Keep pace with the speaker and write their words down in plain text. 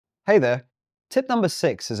Hey there. Tip number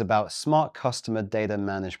 6 is about smart customer data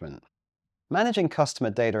management. Managing customer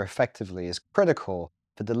data effectively is critical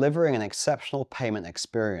for delivering an exceptional payment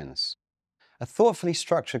experience. A thoughtfully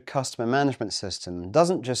structured customer management system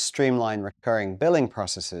doesn't just streamline recurring billing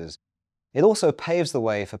processes, it also paves the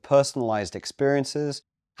way for personalized experiences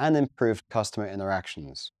and improved customer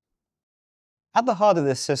interactions. At the heart of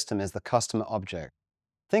this system is the customer object.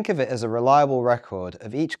 Think of it as a reliable record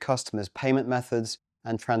of each customer's payment methods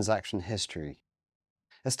and transaction history.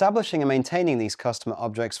 Establishing and maintaining these customer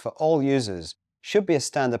objects for all users should be a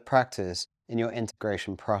standard practice in your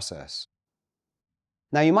integration process.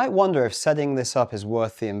 Now, you might wonder if setting this up is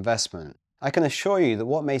worth the investment. I can assure you that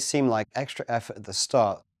what may seem like extra effort at the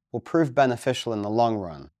start will prove beneficial in the long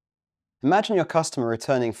run. Imagine your customer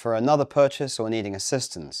returning for another purchase or needing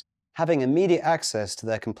assistance. Having immediate access to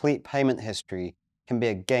their complete payment history can be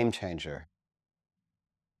a game changer.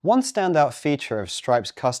 One standout feature of Stripe's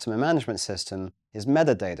customer management system is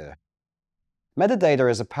metadata. Metadata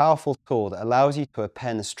is a powerful tool that allows you to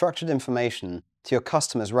append structured information to your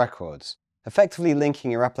customers' records, effectively linking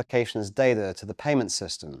your application's data to the payment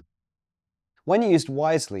system. When used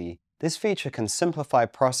wisely, this feature can simplify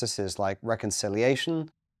processes like reconciliation,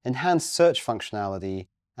 enhance search functionality,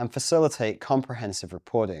 and facilitate comprehensive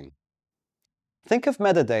reporting. Think of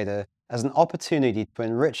metadata as an opportunity to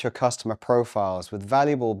enrich your customer profiles with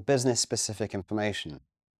valuable business-specific information.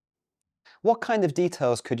 What kind of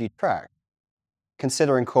details could you track?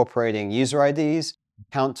 Consider incorporating user IDs,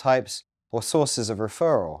 account types, or sources of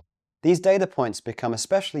referral. These data points become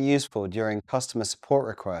especially useful during customer support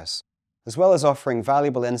requests, as well as offering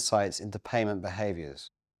valuable insights into payment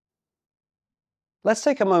behaviors. Let's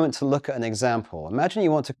take a moment to look at an example. Imagine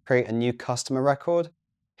you want to create a new customer record.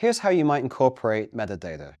 Here's how you might incorporate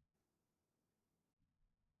metadata.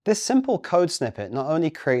 This simple code snippet not only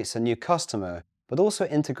creates a new customer, but also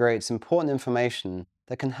integrates important information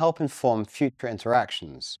that can help inform future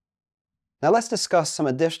interactions. Now let's discuss some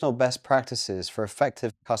additional best practices for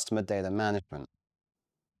effective customer data management.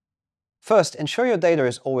 First, ensure your data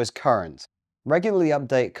is always current. Regularly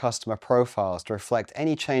update customer profiles to reflect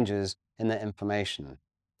any changes in their information.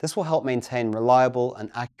 This will help maintain reliable and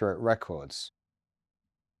accurate records.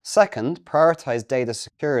 Second, prioritize data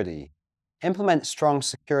security. Implement strong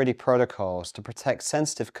security protocols to protect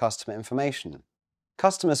sensitive customer information.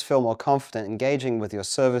 Customers feel more confident engaging with your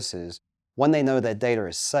services when they know their data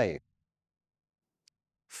is safe.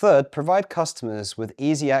 Third, provide customers with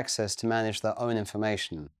easy access to manage their own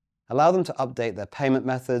information. Allow them to update their payment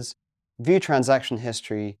methods, view transaction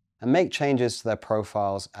history, and make changes to their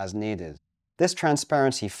profiles as needed. This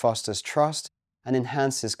transparency fosters trust and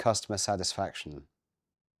enhances customer satisfaction.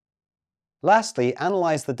 Lastly,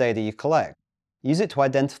 analyze the data you collect. Use it to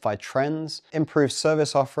identify trends, improve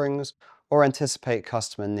service offerings, or anticipate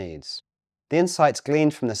customer needs. The insights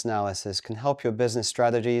gleaned from this analysis can help your business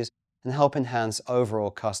strategies and help enhance overall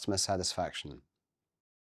customer satisfaction.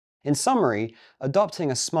 In summary, adopting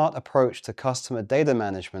a smart approach to customer data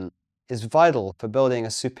management is vital for building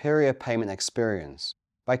a superior payment experience.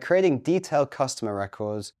 By creating detailed customer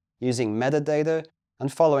records, using metadata,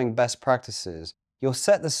 and following best practices, you'll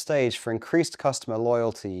set the stage for increased customer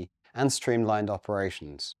loyalty and streamlined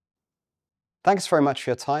operations. Thanks very much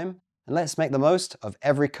for your time, and let's make the most of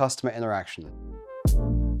every customer interaction.